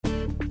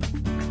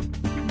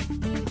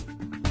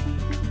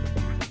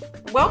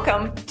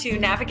Welcome to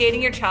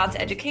Navigating Your Child's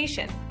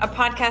Education, a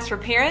podcast for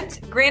parents,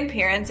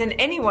 grandparents, and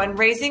anyone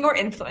raising or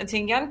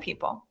influencing young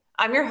people.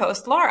 I'm your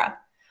host, Laura.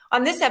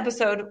 On this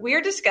episode, we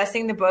are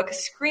discussing the book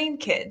Screen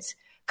Kids,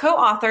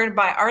 co-authored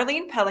by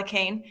Arlene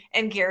Pellicane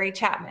and Gary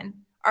Chapman.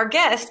 Our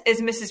guest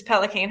is Mrs.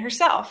 Pellicane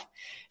herself.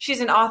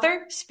 She's an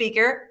author,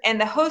 speaker,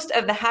 and the host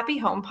of the Happy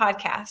Home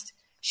podcast.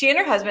 She and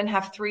her husband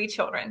have 3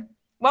 children.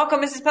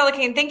 Welcome, Mrs.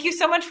 Pellicane. Thank you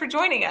so much for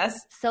joining us.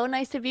 So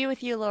nice to be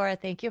with you, Laura.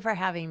 Thank you for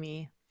having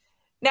me.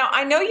 Now,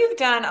 I know you've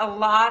done a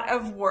lot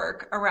of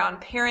work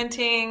around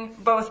parenting,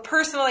 both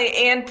personally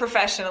and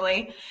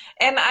professionally,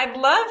 and I'd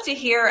love to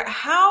hear,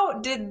 how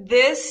did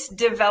this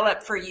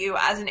develop for you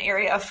as an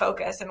area of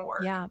focus and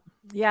work? Yeah.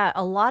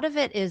 A lot of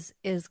it is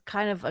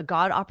kind of a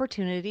God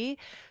opportunity.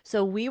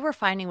 So we were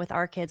finding with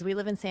our kids, we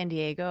live in San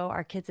Diego,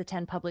 our kids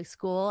attend public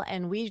school,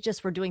 and we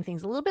just were doing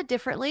things a little bit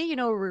differently. You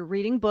know, we're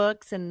reading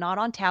books and not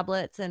on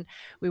tablets, and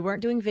we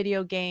weren't doing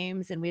video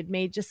games, and we had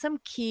made just some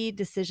key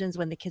decisions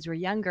when the kids were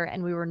younger.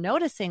 And we were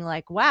noticing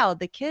like, wow,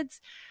 the kids,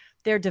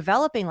 they're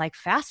developing like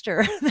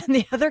faster than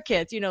the other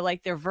kids, you know,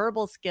 like their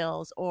verbal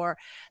skills or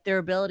their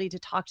ability to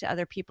talk to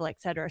other people,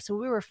 et cetera. So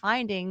we were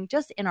finding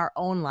just in our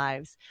own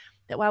lives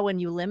that, wow, when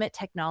you limit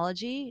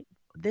technology,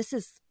 this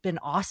has been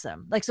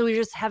awesome. Like, so we're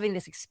just having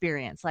this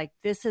experience, like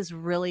this is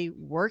really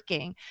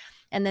working.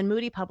 And then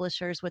Moody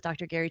Publishers with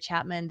Dr. Gary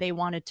Chapman, they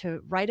wanted to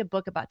write a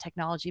book about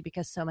technology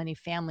because so many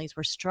families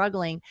were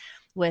struggling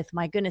with,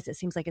 my goodness, it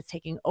seems like it's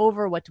taking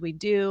over. What do we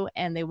do?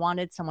 And they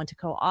wanted someone to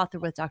co-author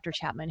with Dr.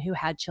 Chapman who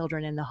had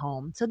children in the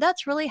home. So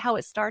that's really how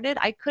it started.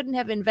 I couldn't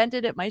have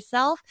invented it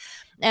myself.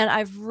 And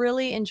I've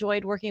really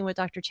enjoyed working with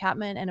Dr.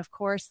 Chapman. And of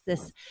course,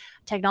 this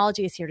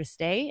technology is here to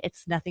stay.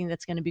 It's nothing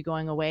that's going to be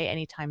going away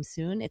anytime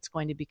soon. It's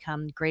going to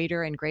become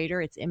greater and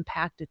greater. Its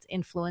impact, its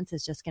influence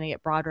is just going to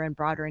get broader and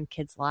broader in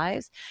kids'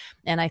 lives.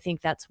 And I think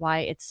that's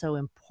why it's so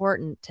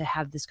important to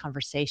have this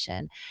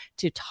conversation,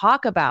 to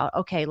talk about,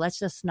 okay, let's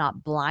just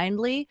not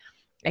blindly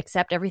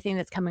accept everything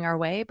that's coming our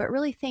way, but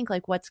really think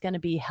like what's going to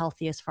be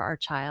healthiest for our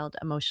child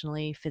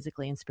emotionally,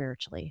 physically, and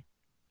spiritually.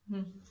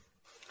 Mm-hmm.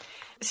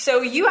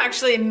 So you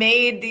actually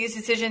made these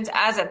decisions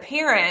as a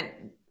parent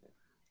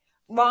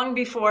long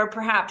before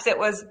perhaps it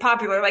was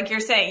popular. Like you're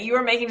saying, you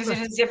were making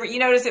decisions different. You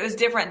noticed it was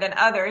different than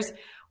others.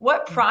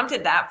 What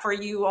prompted that for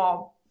you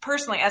all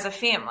personally as a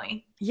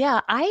family?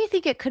 Yeah, I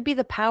think it could be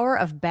the power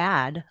of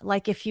bad.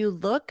 Like if you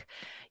look,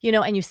 you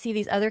know, and you see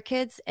these other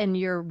kids and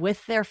you're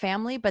with their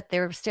family, but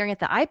they're staring at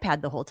the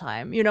iPad the whole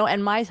time, you know,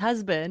 and my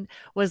husband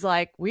was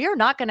like, we are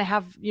not going to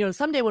have, you know,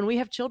 someday when we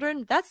have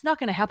children, that's not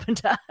going to happen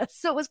to us.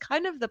 So it was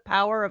kind of the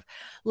power of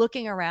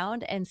looking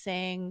around and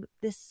saying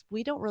this,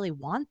 we don't really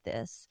want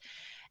this.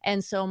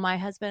 And so my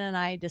husband and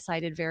I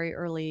decided very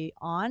early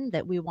on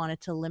that we wanted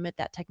to limit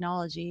that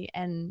technology.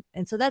 And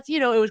so that's, you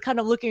know, it was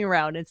kind of looking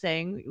around and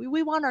saying,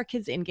 we want our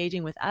kids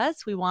engaging with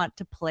us. We want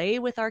to play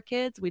with our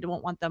kids. We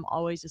don't want them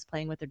always just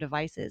playing with their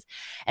devices.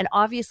 And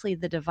obviously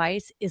the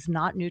device is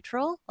not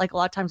neutral. Like a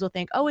lot of times we'll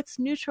think, oh, it's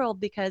neutral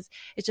because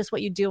it's just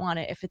what you do on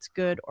it, if it's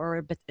good or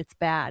if it's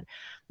bad.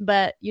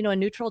 But, you know, a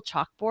neutral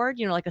chalkboard,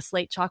 you know, like a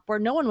slate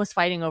chalkboard, no one was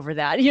fighting over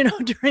that, you know,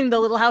 during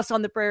the Little House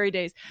on the Prairie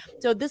days.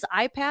 So this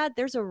iPad,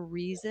 there's a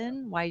reason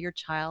why your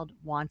child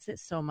wants it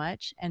so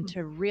much, and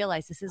to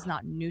realize this is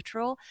not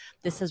neutral.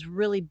 This has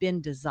really been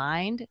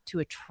designed to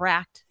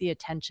attract the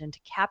attention, to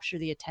capture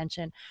the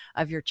attention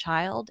of your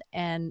child.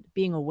 And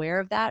being aware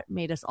of that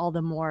made us all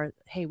the more,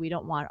 hey, we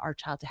don't want our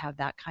child to have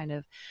that kind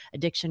of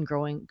addiction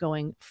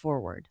going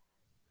forward.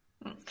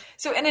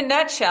 So in a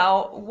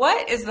nutshell,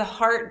 what is the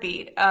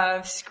heartbeat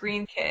of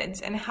Screen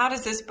Kids, and how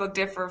does this book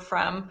differ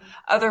from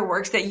other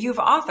works that you've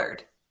authored?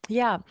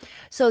 Yeah.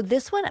 So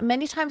this one,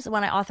 many times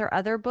when I author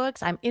other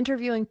books, I'm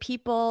interviewing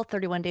people,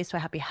 31 Days to a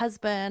Happy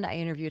Husband. I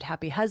interviewed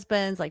happy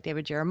husbands like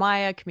David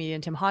Jeremiah,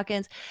 comedian Tim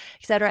Hawkins,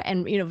 et cetera.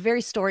 And, you know,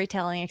 very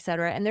storytelling, et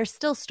cetera. And there's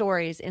still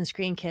stories in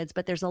Screen Kids,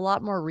 but there's a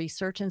lot more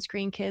research in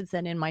Screen Kids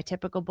than in my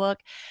typical book,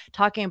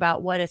 talking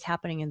about what is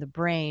happening in the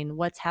brain,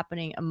 what's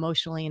happening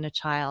emotionally in a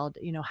child.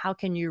 You know, how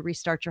can you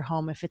restart your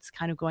home if it's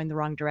kind of going the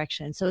wrong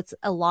direction? So it's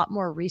a lot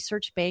more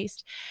research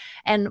based.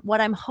 And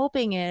what I'm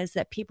hoping is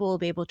that people will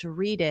be able to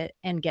read it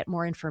and get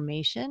more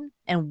information.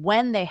 And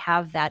when they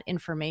have that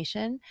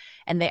information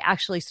and they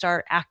actually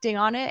start acting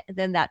on it,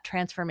 then that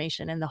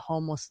transformation in the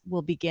home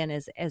will begin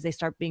as they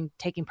start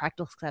taking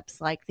practical steps,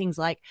 like things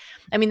like,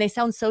 I mean, they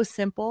sound so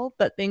simple,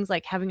 but things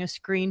like having a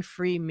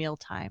screen-free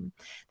mealtime.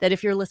 That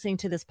if you're listening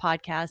to this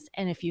podcast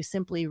and if you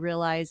simply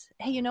realize,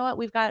 hey, you know what,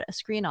 we've got a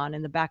screen on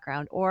in the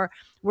background, or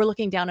we're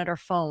looking down at our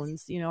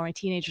phones, you know, our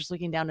teenagers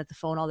looking down at the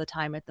phone all the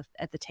time at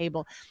the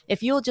table.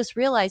 If you'll just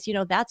realize, you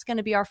know, that's going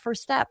to be our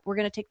first step. We're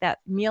going to take that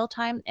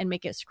mealtime and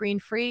make it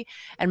screen-free,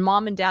 and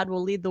mom and dad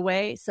will lead the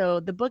way. So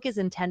the book is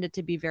intended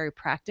to be very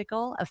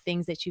practical of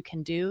things that you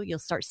can do. You'll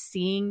start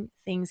seeing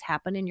things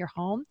happen in your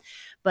home,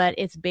 but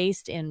it's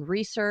based in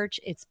research.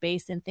 It's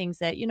based in things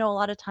that, you know, a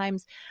lot of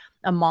times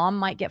a mom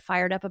might get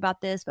fired up about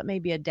this, but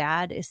maybe a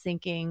dad is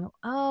thinking,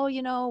 oh,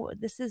 you know,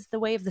 this is the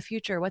way of the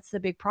future. What's the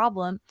big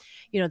problem?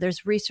 You know,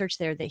 there's research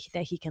there that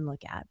he can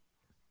look at.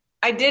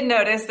 I did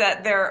notice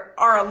that there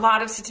are a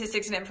lot of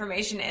statistics and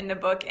information in the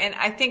book, and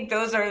I think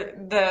those are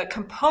the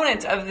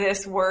components of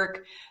this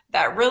work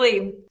that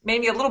really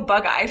made me a little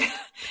bug-eyed.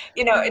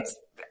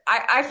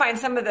 I find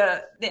some of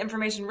the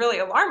information really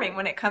alarming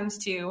when it comes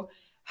to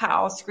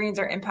how screens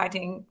are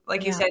impacting,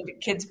 like you said,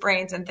 kids'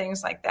 brains and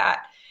things like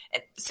that.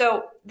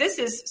 So this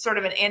is sort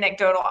of an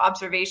anecdotal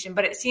observation,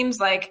 but it seems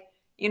like,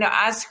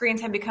 as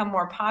screens have become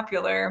more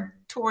popular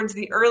towards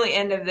the early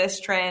end of this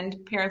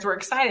trend, parents were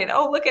excited.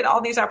 Oh, look at all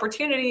these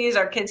opportunities.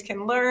 Our kids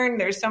can learn.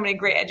 There's so many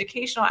great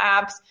educational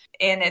apps,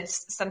 and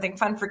it's something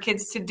fun for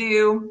kids to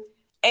do.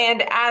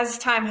 And as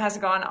time has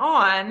gone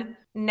on,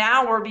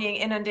 now we're being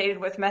inundated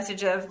with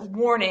message of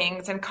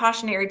warnings and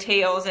cautionary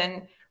tales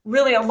and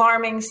really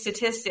alarming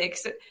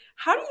statistics.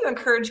 How do you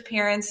encourage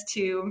parents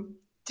to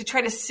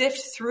try to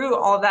sift through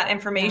all of that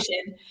information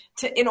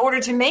in order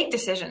to make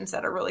decisions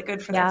that are really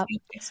good for their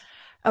families?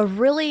 A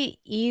really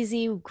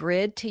easy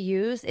grid to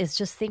use is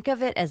just think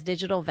of it as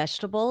digital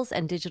vegetables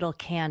and digital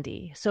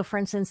candy. So for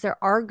instance,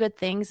 there are good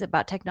things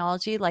about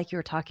technology like you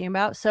were talking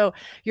about. So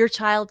your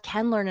child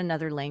can learn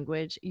another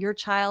language. Your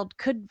child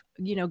could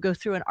go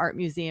through an art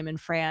museum in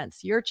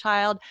France. Your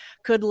child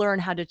could learn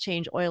how to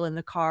change oil in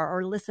the car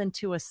or listen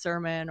to a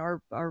sermon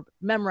or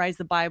memorize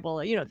the Bible.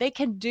 They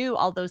can do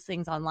all those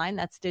things online.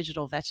 That's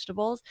digital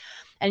vegetables.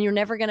 And you're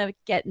never going to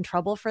get in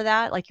trouble for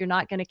that. Like you're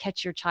not going to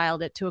catch your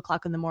child at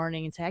 2:00 in the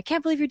morning and say, I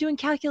can't believe you're doing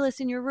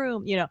calculus in your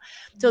room.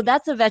 So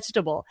that's a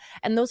vegetable.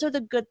 And those are the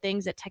good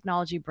things that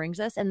technology brings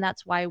us. And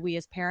that's why we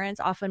as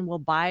parents often will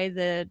buy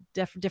the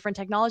different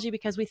technology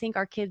because we think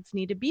our kids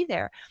need to be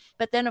there.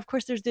 But then of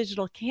course there's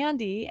digital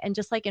candy. And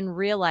just like in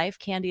real life,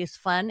 candy is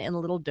fun in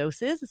little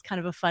doses. It's kind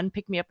of a fun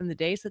pick me up in the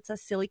day. So it's a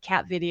silly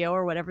cat video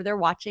or whatever they're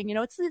watching.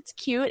 It's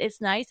cute.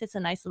 It's nice. It's a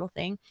nice little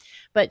thing.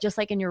 But just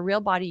like in your real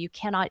body, you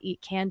cannot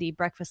eat candy,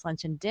 breakfast,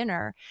 lunch, and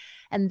dinner.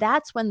 And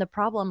that's when the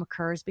problem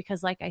occurs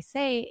because like I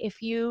say,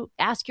 if you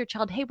ask your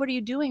child, hey, what are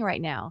you doing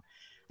right now?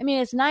 I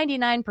mean, it's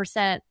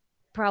 99%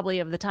 probably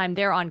of the time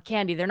they're on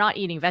candy. They're not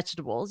eating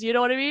vegetables. You know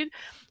what I mean?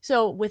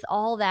 So with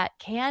all that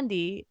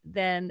candy,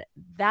 then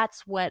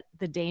that's what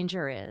the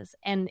danger is.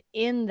 And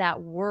in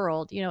that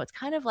world, it's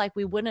kind of like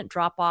we wouldn't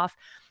drop off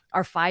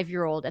our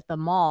 5-year-old at the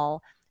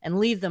mall and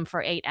leave them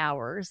for 8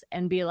 hours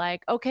and be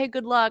like, okay,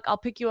 good luck. I'll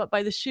pick you up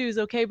by the shoes.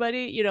 Okay,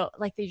 buddy.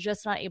 Like they're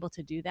just not able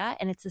to do that.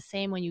 And it's the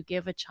same when you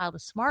give a child a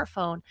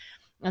smartphone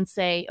and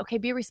say, okay,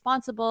 be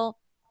responsible.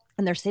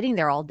 And they're sitting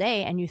there all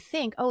day and you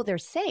think, oh, they're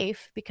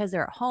safe because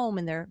they're at home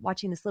and they're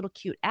watching this little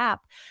cute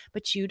app,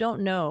 but you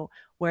don't know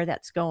where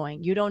that's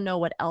going. You don't know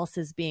what else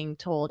is being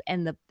told.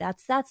 And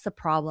that's the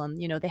problem.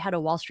 They had a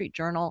Wall Street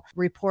Journal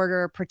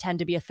reporter pretend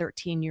to be a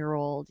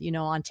 13-year-old,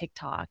 on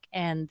TikTok.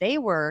 And they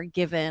were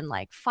given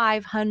like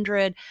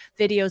 500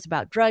 videos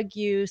about drug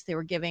use. They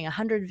were giving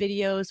 100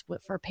 videos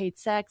for paid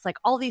sex, like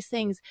all these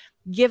things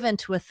given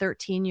to a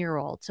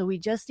 13-year-old. So we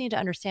just need to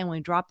understand when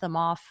we drop them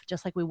off,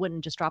 just like we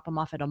wouldn't just drop them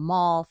off at a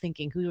mall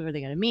thinking, who are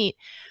they going to meet?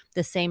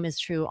 The same is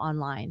true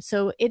online.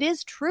 So it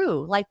is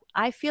true. Like,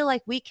 I feel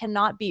like we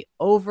cannot be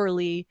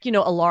overly,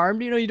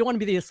 alarmed. You don't want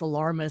to be this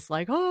alarmist,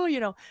 like,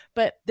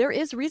 but there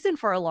is reason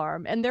for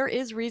alarm and there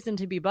is reason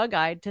to be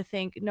bug-eyed to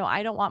think, no,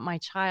 I don't want my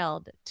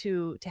child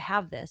to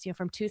have this.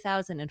 From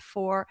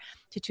 2004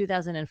 to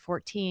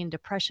 2014,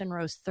 depression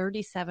rose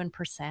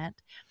 37%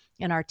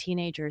 in our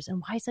teenagers.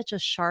 And why such a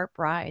sharp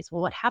rise?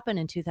 Well, what happened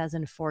in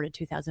 2004 to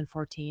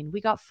 2014? We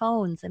got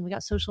phones and we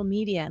got social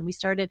media and we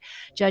started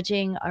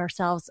judging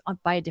ourselves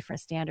by a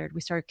different standard.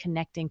 We started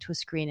connecting to a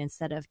screen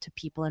instead of to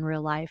people in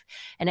real life.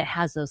 And it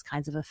has those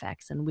kinds of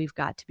effects. And we've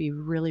got to be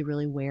really,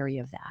 really wary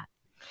of that.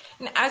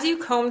 And as you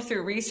combed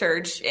through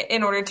research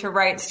in order to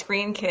write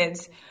Screen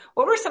Kids,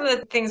 what were some of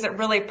the things that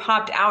really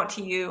popped out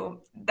to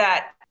you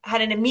that had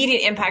an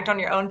immediate impact on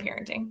your own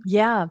parenting?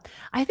 Yeah.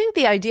 I think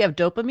the idea of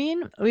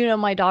dopamine,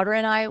 my daughter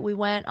and I, we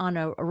went on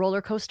a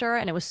roller coaster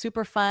and it was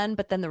super fun,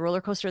 but then the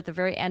roller coaster at the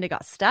very end, it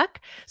got stuck.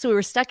 So we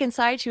were stuck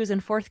inside. She was in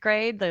 4th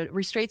grade. The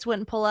restraints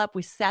wouldn't pull up.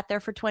 We sat there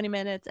for 20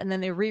 minutes and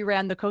then they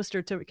reran the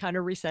coaster to kind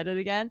of reset it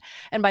again.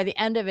 And by the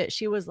end of it,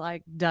 she was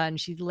like done.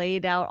 She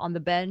laid out on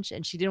the bench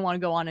and she didn't want to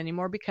go on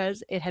anymore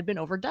because it had been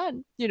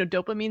overdone.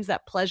 Dopamine's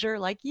that pleasure,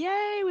 like,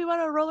 yay, we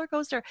went on a roller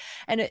coaster.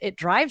 And it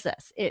drives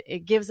us.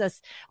 It gives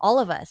us, all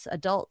of us,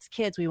 adults,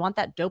 kids, we want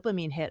that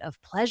dopamine hit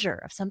of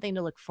pleasure, of something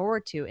to look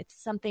forward to. It's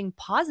something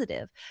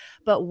positive.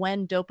 But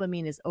when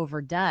dopamine is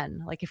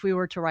overdone, like if we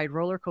were to ride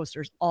roller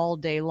coasters all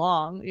day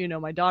long,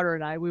 my daughter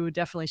and I, we would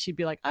definitely, she'd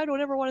be like, I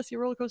don't ever want to see a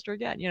roller coaster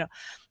again,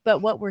 But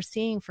what we're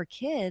seeing for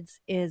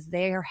kids is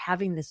they are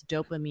having this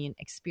dopamine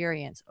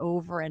experience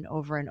over and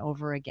over and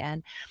over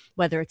again,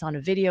 whether it's on a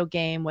video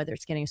game, whether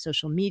it's getting a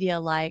social media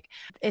like.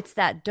 It's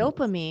that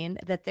dopamine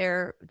that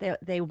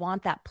they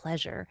want that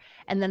pleasure.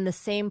 And then the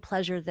same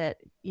pleasure that,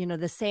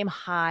 the same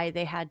high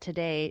they had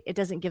today, it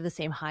doesn't give the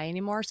same high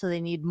anymore. So they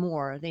need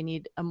more. They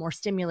need a more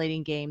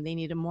stimulating game. They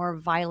need a more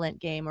violent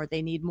game, or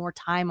they need more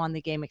time on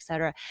the game, et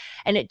cetera.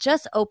 And it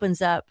just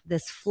opens up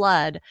this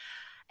flood.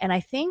 And I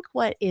think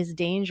what is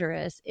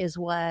dangerous is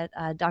what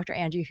Dr.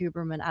 Andrew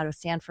Huberman out of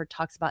Stanford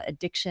talks about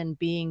addiction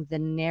being the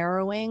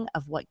narrowing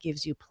of what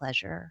gives you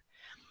pleasure.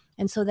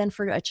 And so then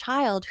for a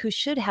child who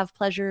should have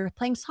pleasure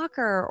playing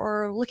soccer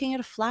or looking at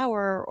a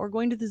flower or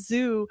going to the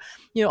zoo,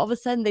 all of a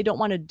sudden they don't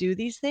want to do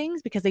these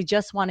things because they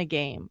just want a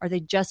game, or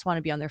they just want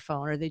to be on their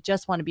phone, or they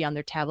just want to be on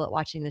their tablet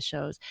watching the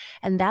shows.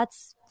 And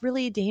that's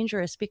really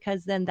dangerous,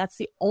 because then that's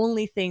the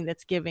only thing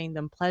that's giving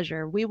them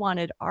pleasure. We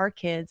wanted our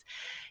kids,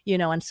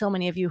 and so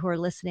many of you who are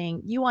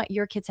listening, you want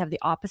your kids to have the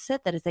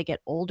opposite, that as they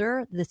get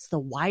older, that's the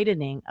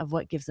widening of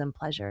what gives them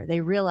pleasure. They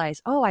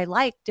realize, oh, I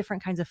like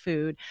different kinds of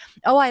food.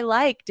 Oh, I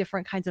like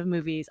different kinds of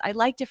movies. I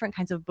like different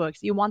kinds of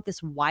books. You want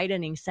this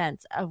widening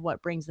sense of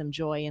what brings them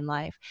joy in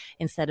life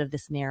instead of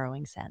this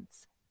narrowing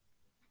sense.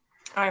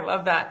 I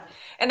love that.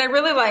 And I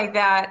really like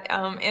that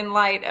in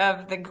light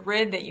of the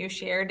grid that you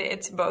shared.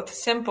 It's both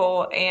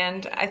simple,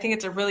 and I think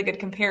it's a really good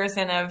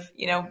comparison of,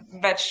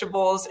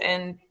 vegetables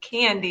and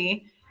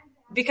candy,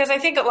 because I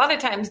think a lot of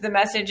times the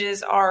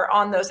messages are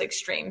on those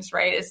extremes,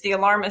 right? It's the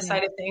alarmist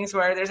side of things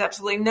where there's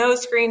absolutely no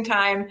screen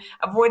time,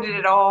 avoid it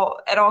at all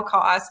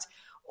cost.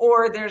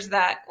 Or there's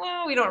that,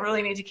 well, we don't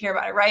really need to care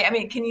about it, right? I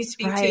mean, can you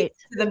speak to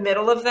the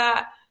middle of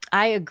that?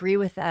 I agree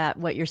with that,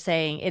 what you're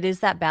saying. It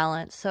is that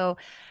balance. So,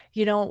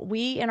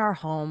 we in our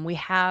home, we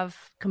have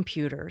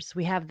computers.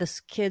 We have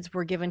kids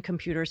were given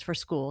computers for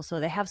school. So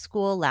they have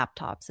school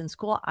laptops and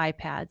school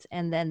iPads,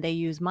 and then they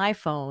use my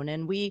phone,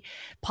 and we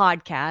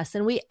podcast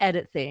and we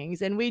edit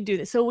things and we do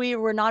this. So we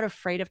were not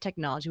afraid of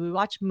technology. We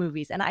watch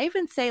movies. And I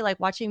even say, like,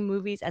 watching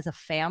movies as a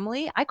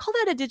family, I call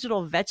that a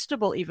digital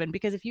vegetable even,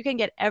 because if you can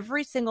get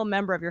every single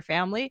member of your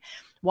family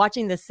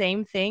watching the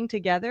same thing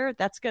together,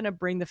 that's going to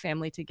bring the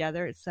family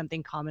together. It's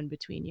something common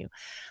between you.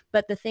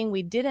 But the thing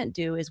we didn't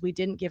do is we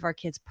didn't give our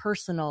kids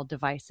personal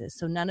devices.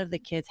 So none of the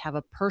kids have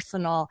a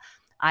personal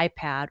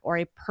iPad or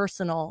a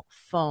personal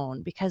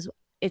phone, because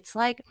it's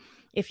like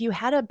if you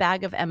had a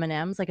bag of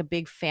M&Ms, like a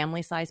big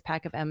family size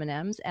pack of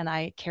M&Ms, and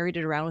I carried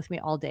it around with me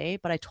all day,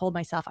 but I told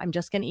myself I'm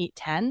just going to eat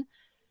 10.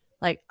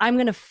 Like, I'm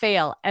going to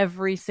fail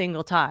every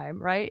single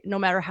time, right? No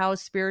matter how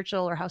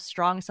spiritual or how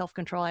strong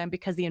self-control I am,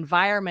 because the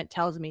environment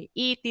tells me,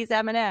 eat these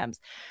M&Ms.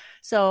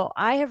 So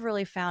I have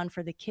really found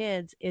for the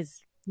kids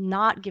is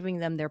not giving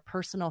them their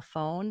personal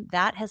phone.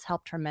 That has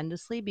helped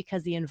tremendously,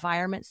 because the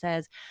environment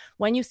says,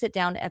 when you sit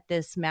down at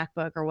this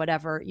MacBook or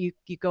whatever, you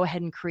go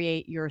ahead and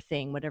create your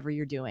thing, whatever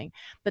you're doing.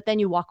 But then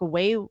you walk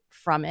away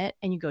from it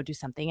and you go do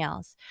something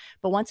else.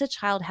 But once a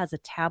child has a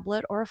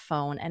tablet or a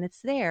phone and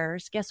it's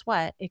theirs, guess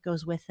what? It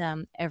goes with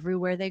them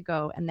everywhere they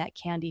go. And that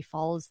candy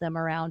follows them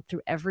around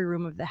through every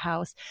room of the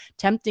house,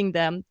 tempting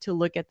them to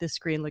look at the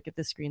screen, look at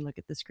the screen, look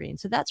at the screen.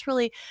 So that's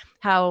really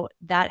how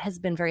that has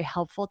been very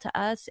helpful to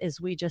us, is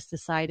we just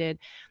decided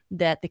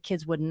that the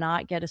kids would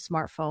not get a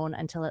smartphone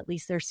until at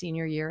least their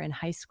senior year in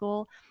high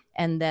school,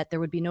 and that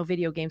there would be no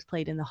video games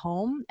played in the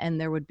home, and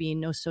there would be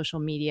no social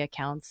media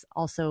accounts,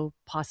 also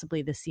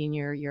possibly the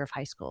senior year of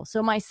high school.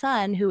 So my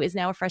son, who is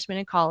now a freshman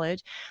in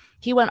college,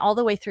 he went all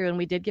the way through, and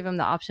we did give him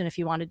the option if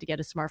he wanted to get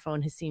a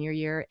smartphone his senior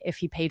year, if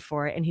he paid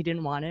for it, and he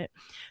didn't want it.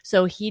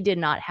 So he did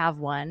not have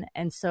one.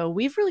 And so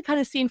we've really kind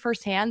of seen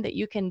firsthand that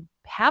you can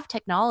have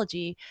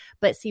technology,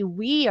 but see,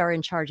 we are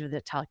in charge of the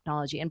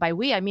technology. And by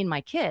we, I mean my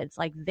kids.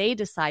 Like, they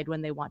decide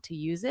when they want to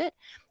use it,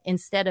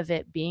 instead of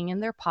it being in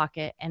their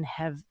pocket and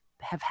have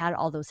had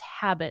all those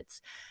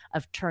habits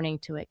of turning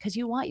to it. Because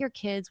you want your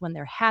kids, when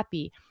they're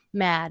happy,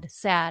 mad,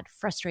 sad,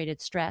 frustrated,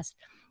 stressed,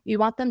 you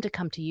want them to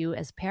come to you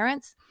as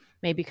parents,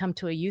 maybe come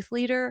to a youth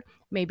leader,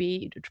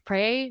 maybe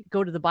pray,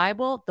 go to the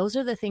Bible. Those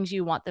are the things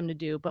you want them to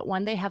do. But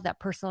when they have that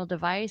personal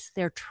device,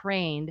 they're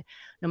trained,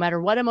 no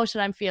matter what emotion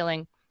I'm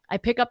feeling, I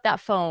pick up that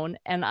phone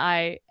and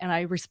I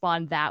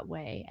respond that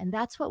way. And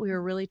that's what we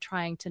were really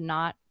trying to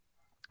not.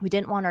 We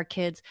didn't want our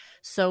kids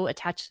so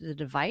attached to the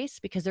device,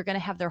 because they're going to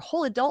have their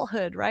whole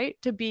adulthood, right,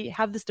 to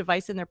have this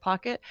device in their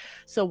pocket.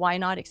 So why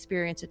not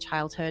experience a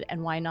childhood,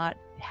 and why not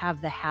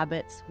have the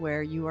habits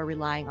where you are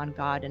relying on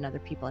God and other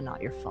people and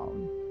not your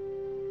phone?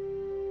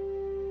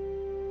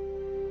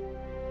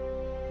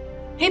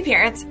 Hey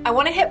parents, I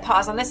want to hit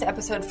pause on this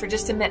episode for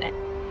just a minute.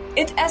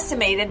 It's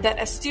estimated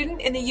that a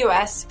student in the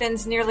U.S.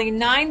 spends nearly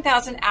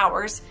 9,000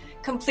 hours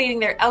completing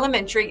their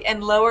elementary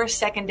and lower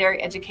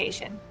secondary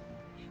education.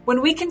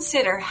 When we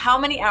consider how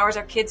many hours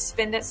our kids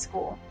spend at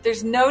school,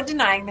 there's no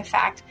denying the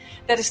fact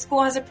that a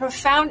school has a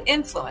profound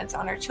influence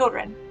on our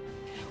children.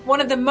 One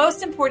of the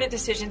most important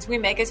decisions we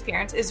make as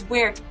parents is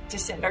where to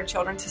send our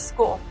children to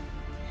school.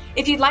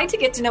 If you'd like to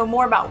get to know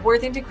more about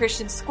Worthington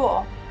Christian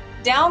School,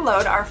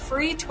 download our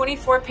free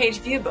 24-page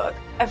view book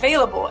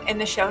available in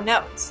the show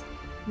notes.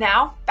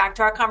 Now, back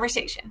to our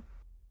conversation.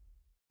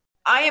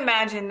 I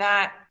imagine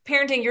that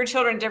parenting your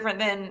children different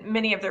than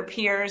many of their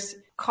peers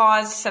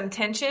caused some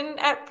tension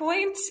at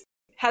points.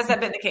 Has that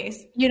been the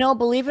case?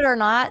 Believe it or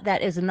not,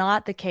 that is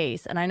not the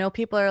case. And I know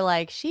people are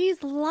like,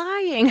 she's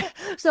lying.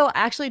 So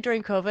actually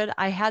during COVID,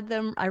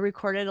 I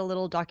recorded a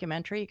little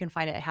documentary. You can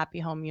find it at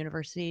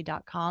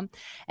happyhomeuniversity.com.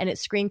 And it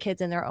screened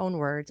kids in their own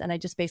words. And I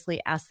just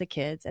basically asked the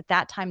kids. At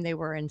that time, they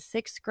were in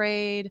 6th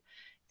grade,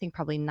 think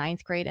probably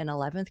ninth grade and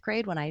 11th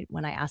grade when I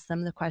asked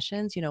them the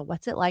questions,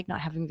 what's it like not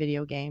having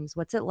video games?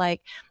 What's it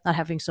like not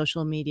having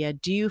social media?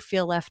 Do you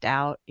feel left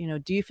out?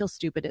 Do you feel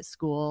stupid at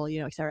school?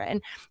 Et cetera.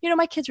 And,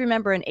 my kids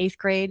remember in 8th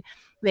grade,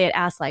 they had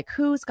asked like,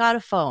 who's got a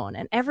phone?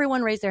 And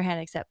everyone raised their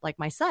hand except like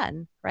my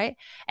son. Right.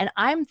 And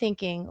I'm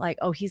thinking like,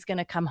 oh, he's going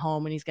to come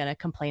home and he's going to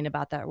complain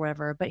about that or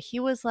whatever. But he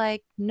was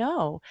like,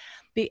 no.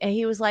 And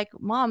he was like,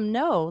 Mom,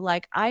 no,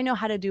 like I know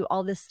how to do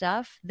all this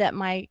stuff that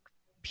my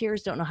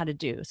peers don't know how to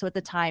do. So at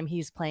the time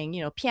he's playing,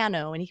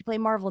 piano, and he can play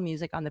Marvel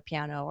music on the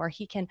piano, or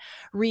he can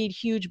read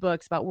huge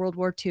books about World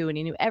War II, and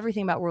he knew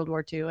everything about World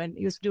War II, and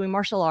he was doing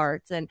martial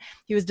arts, and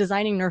he was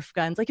designing Nerf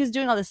guns. Like he was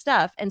doing all this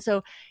stuff. And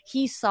so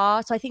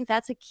so I think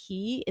that's a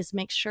key, is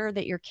make sure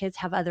that your kids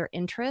have other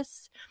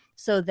interests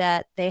so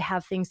that they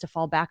have things to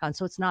fall back on.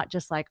 So it's not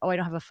just like, oh, I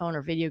don't have a phone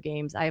or video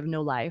games, I have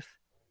no life.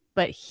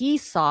 But he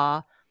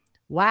saw,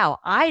 wow,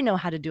 I know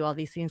how to do all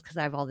these things because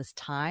I have all this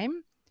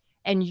time,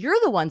 and you're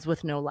the ones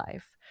with no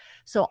life.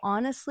 So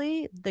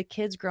honestly, the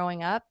kids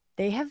growing up,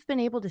 they have been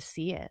able to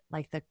see it,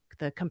 like the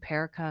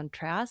compare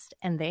contrast,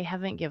 and they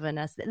haven't given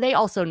us, they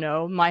also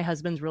know my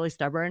husband's really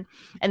stubborn,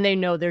 and they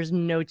know there's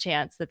no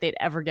chance that they'd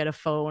ever get a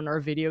phone or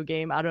a video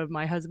game out of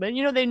my husband.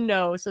 They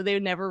know, so they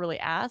never really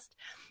asked.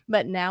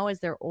 But now as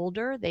they're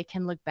older, they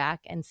can look back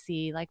and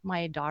see, like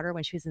my daughter,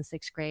 when she was in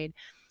 6th grade,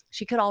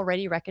 she could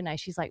already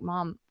recognize, she's like,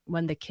 Mom,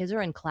 when the kids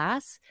are in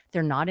class,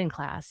 they're not in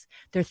class.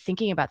 They're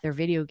thinking about their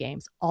video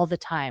games all the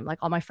time. Like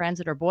all my friends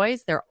that are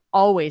boys, they're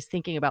always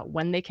thinking about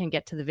when they can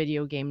get to the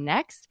video game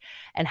next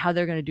and how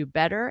they're going to do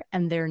better.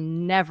 And they're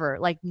never,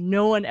 like,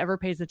 no one ever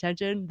pays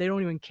attention. They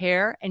don't even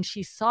care. And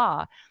she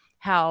saw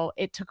how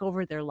it took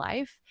over their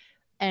life.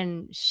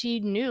 And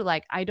she knew,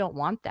 like, I don't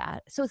want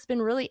that. So it's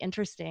been really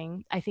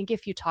interesting. I think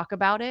if you talk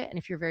about it and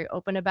if you're very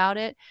open about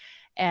it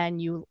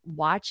and you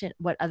watch it,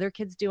 what other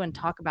kids do and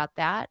talk about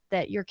that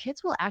your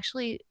kids will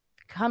actually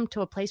come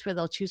to a place where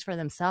they'll choose for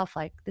themselves,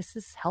 like, this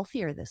is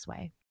healthier this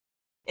way.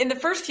 In the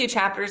first few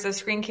chapters of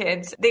Screen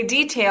Kids, they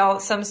detail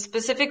some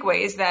specific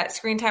ways that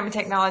screen time and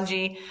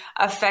technology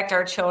affect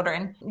our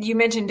children. You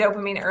mentioned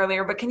dopamine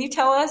earlier, but can you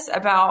tell us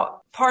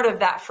about part of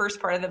that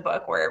first part of the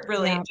book where it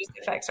really just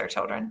affects our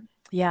children?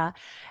 Yeah.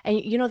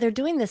 And, they're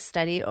doing this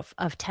study of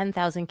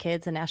 10,000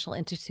 kids, the National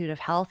Institute of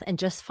Health, and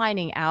just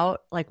finding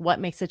out like what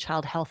makes a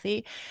child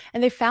healthy.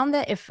 And they found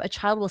that if a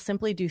child will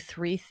simply do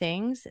 3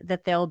 things,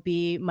 that they'll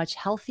be much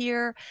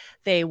healthier.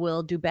 They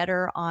will do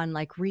better on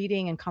like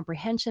reading and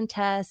comprehension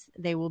tests.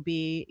 They will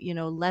be,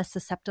 less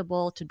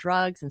susceptible to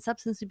drugs and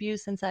substance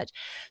abuse and such.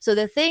 So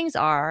the things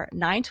are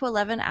 9 to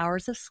 11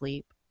 hours of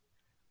sleep,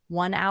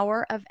 1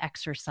 hour of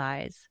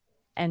exercise,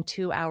 and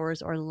 2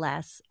 hours or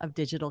less of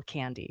digital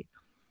candy.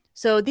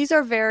 So these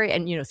are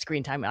and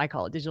screen time, I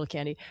call it digital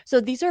candy.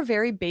 So these are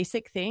very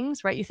basic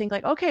things, right? You think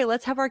like, okay,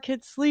 let's have our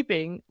kids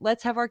sleeping,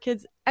 let's have our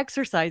kids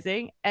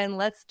exercising, and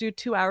let's do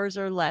 2 hours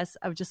or less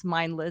of just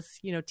mindless,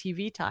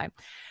 TV time.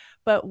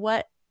 But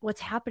what's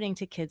happening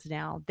to kids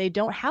now, they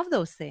don't have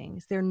those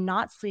things. They're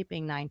not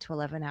sleeping 9 to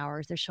 11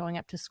 hours. They're showing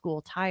up to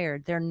school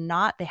tired.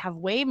 They have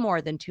way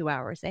more than 2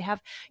 hours. They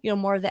have,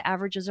 more of the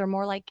averages are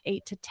more like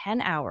 8 to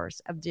 10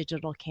 hours of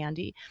digital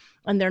candy,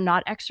 and they're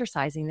not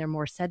exercising. They're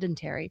more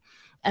sedentary.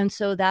 And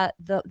so that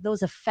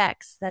those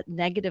effects, that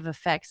negative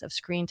effects of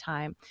screen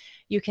time,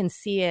 you can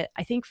see it,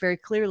 I think, very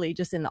clearly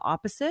just in the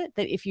opposite,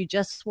 that if you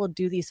just will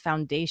do these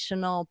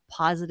foundational,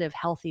 positive,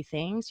 healthy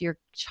things, your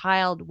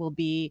child will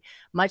be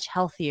much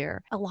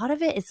healthier. A lot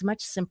of it is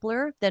much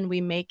simpler than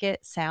we make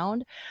it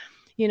sound.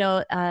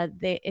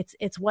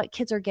 It's what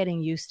kids are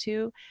getting used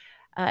to.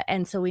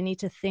 And so we need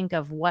to think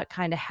of what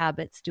kind of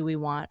habits do we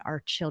want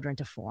our children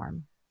to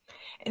form.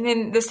 And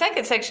then the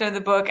second section of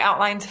the book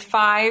outlines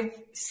 5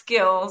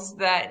 skills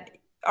that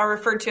are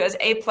referred to as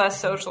A+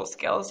 social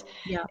skills.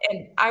 Yeah.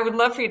 And I would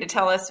love for you to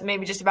tell us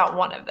maybe just about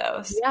one of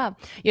those. Yeah.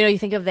 You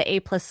think of the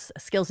A+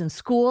 skills in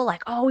school,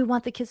 like, oh, we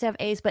want the kids to have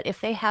A's, but if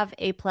they have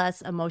A+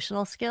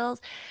 emotional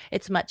skills,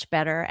 it's much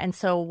better. And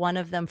so one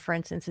of them, for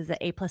instance, is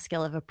the A+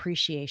 skill of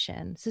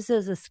appreciation. So this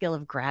is a skill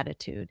of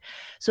gratitude.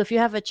 So if you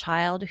have a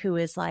child who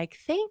is like,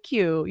 thank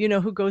you,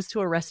 who goes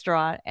to a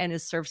restaurant and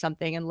is served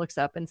something and looks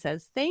up and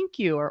says, thank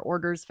you, or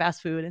orders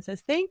fast food and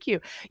says, thank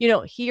you,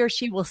 he or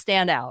she will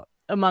stand out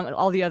among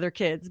all the other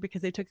kids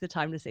because they took the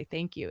time to say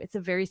thank you. It's a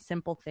very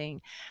simple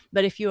thing.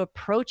 But if you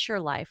approach your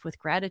life with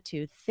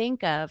gratitude,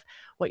 think of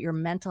what your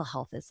mental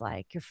health is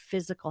like, your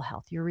physical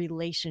health, your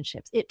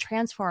relationships. It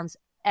transforms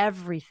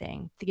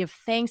everything. To give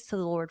thanks to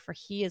the Lord, for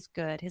he is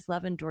good. His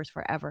love endures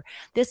forever.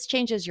 This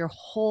changes your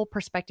whole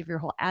perspective, your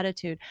whole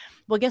attitude.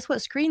 Well, guess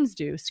what screens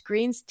do?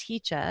 Screens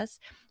teach us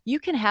you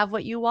can have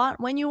what you want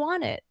when you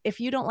want it. If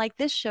you don't like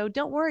this show,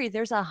 don't worry.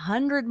 There's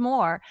 100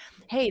 more.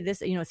 Hey,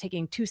 this, it's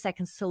taking 2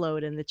 seconds to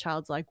load. And the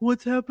child's like,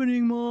 what's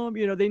happening, Mom?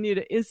 They need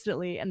it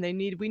instantly. And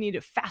we need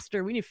it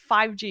faster. We need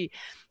 5G.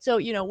 So,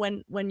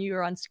 when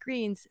you're on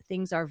screens,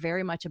 things are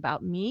very much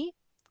about me.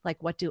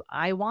 Like, what do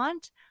I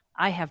want?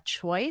 I have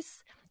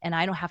choice. and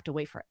I don't have to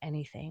wait for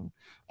anything.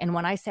 And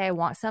when I say I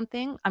want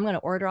something, I'm going to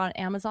order on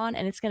Amazon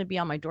and it's going to be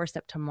on my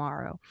doorstep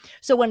tomorrow.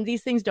 So when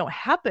these things don't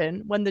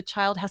happen, when the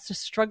child has to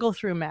struggle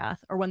through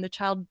math, or when the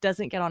child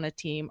doesn't get on a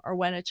team, or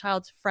when a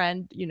child's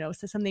friend,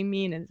 says something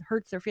mean and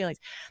hurts their feelings,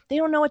 they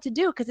don't know what to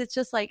do, because it's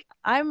just like,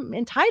 I'm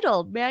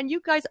entitled, man.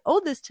 You guys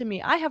owe this to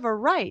me. I have a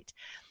right.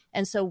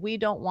 And so we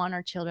don't want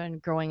our children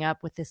growing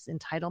up with this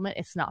entitlement.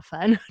 It's not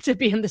fun to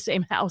be in the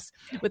same house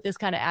with this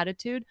kind of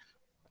attitude.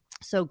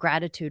 So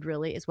gratitude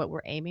really is what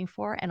we're aiming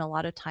for. And a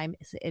lot of time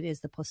it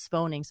is the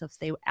postponing. So if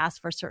they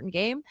ask for a certain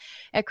game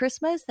at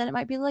Christmas, then it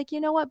might be like, you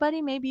know what,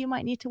 buddy, maybe you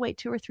might need to wait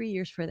 2 or 3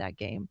 years for that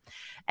game.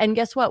 And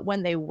guess what?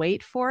 When they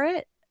wait for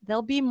it,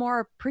 they'll be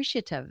more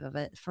appreciative of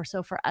it. For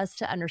us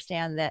to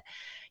understand that,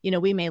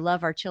 we may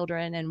love our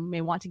children and may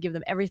want to give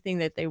them everything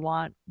that they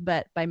want,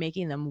 but by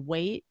making them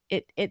wait,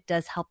 it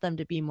does help them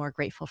to be more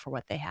grateful for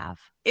what they have.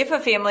 If a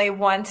family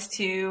wants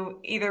to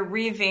either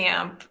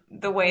revamp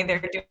the way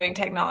they're doing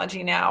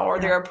technology now or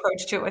their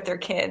approach to it with their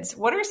kids,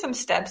 what are some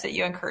steps that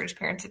you encourage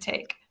parents to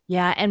take?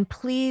 Yeah. And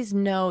please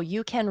know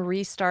you can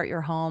restart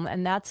your home.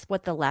 And that's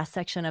what the last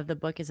section of the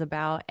book is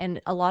about.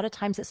 And a lot of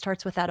times it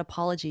starts with that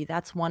apology.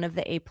 That's one of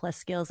the A+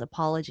 skills,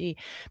 apology,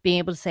 being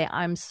able to say,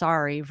 I'm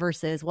sorry,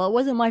 versus, well, it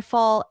wasn't my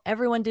fault.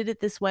 Everyone did it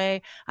this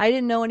way. I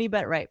didn't know any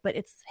better. Right. But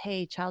it's,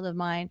 hey, child of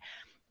mine,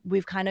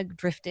 we've kind of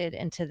drifted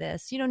into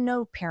this.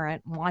 No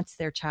parent wants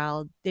their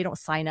child. They don't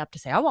sign up to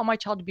say, I want my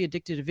child to be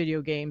addicted to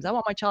video games. I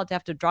want my child to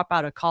have to drop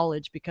out of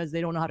college because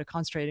they don't know how to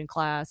concentrate in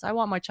class. I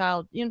want my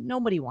child,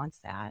 nobody wants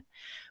that.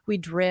 We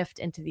drift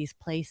into these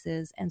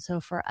places. And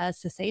so for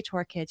us to say to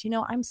our kids,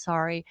 I'm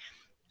sorry,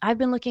 I've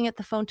been looking at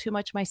the phone too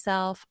much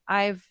myself.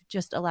 I've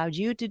just allowed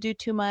you to do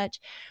too much.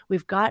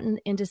 We've gotten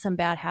into some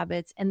bad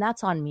habits, and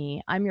that's on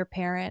me. I'm your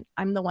parent.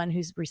 I'm the one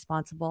who's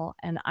responsible,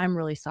 and I'm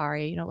really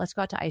sorry. Let's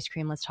go out to ice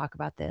cream. Let's talk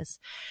about this.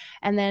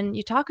 And then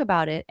you talk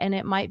about it, and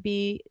it might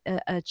be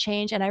a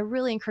change. And I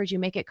really encourage you,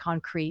 make it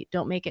concrete.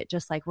 Don't make it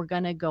just like, we're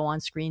going to go on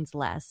screens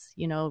less.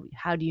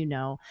 How do you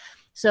know?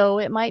 So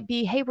it might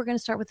be, hey, we're going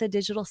to start with a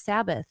digital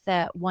Sabbath,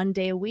 that one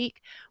day a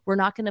week, we're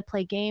not going to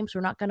play games.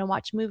 We're not going to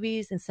watch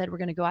movies. Instead, we're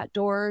going to go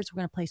outdoors.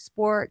 We're going to play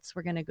sports.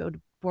 We're going to go to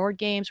board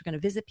games. We're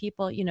going to visit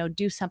people,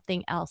 do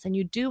something else. And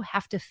you do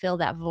have to fill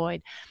that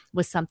void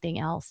with something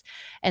else.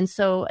 And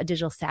so a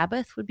digital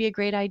Sabbath would be a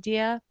great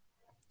idea,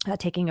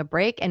 taking a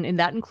break. And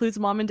that includes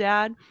mom and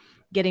dad.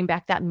 Getting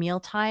back that meal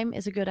time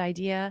is a good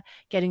idea.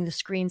 Getting the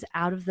screens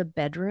out of the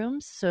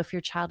bedrooms. So if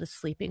your child is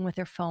sleeping with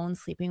their phone,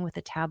 sleeping with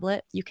a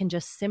tablet, you can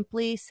just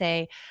simply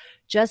say,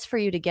 just for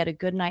you to get a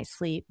good night's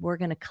sleep, we're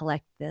going to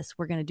collect this.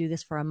 We're going to do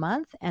this for a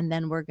month. And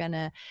then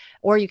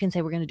or you can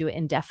say we're going to do it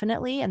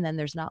indefinitely. And then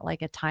there's not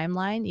like a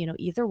timeline,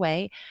 either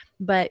way.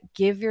 But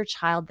give your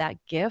child that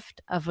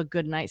gift of a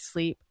good night's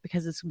sleep,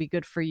 because it's going to be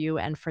good for you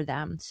and for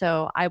them.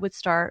 So I would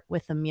start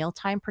with the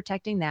mealtime,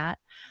 protecting that.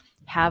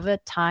 Have a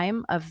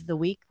time of the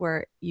week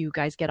where you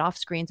guys get off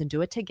screens and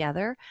do it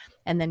together,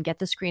 and then get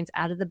the screens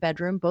out of the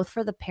bedroom, both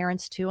for the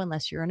parents too,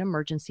 unless you're an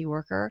emergency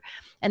worker.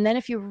 And then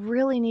if you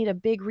really need a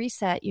big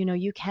reset,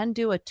 you can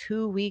do a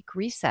 2-week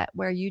reset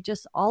where you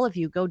just, all of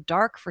you go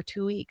dark for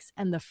 2 weeks.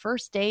 And the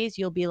first days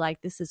you'll be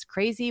like, this is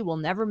crazy. We'll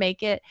never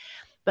make it.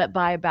 But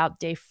by about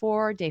day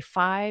 4, day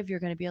 5, you're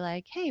going to be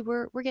like, hey,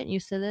 we're getting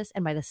used to this.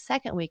 And by the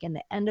second week and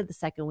the end of the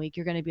second week,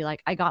 you're going to be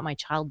like, I got my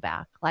child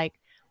back. Like,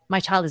 my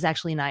child is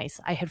actually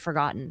nice. I had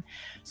forgotten.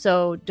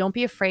 So don't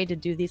be afraid to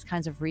do these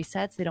kinds of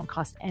resets. They don't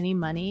cost any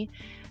money.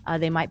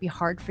 They might be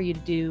hard for you to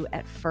do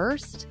at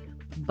first,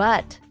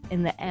 but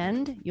in the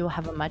end, you'll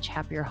have a much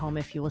happier home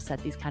if you will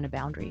set these kind of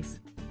boundaries.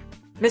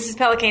 Mrs.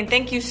 Pellicane,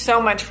 thank you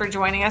so much for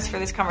joining us for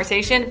this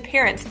conversation.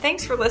 Parents,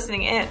 thanks for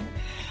listening in.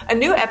 A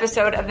new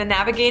episode of the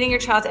Navigating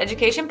Your Child's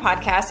Education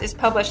podcast is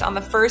published on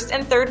the first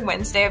and third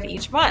Wednesday of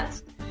each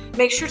month.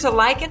 Make sure to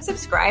like and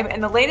subscribe,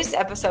 and the latest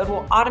episode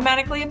will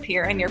automatically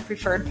appear in your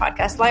preferred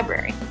podcast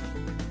library.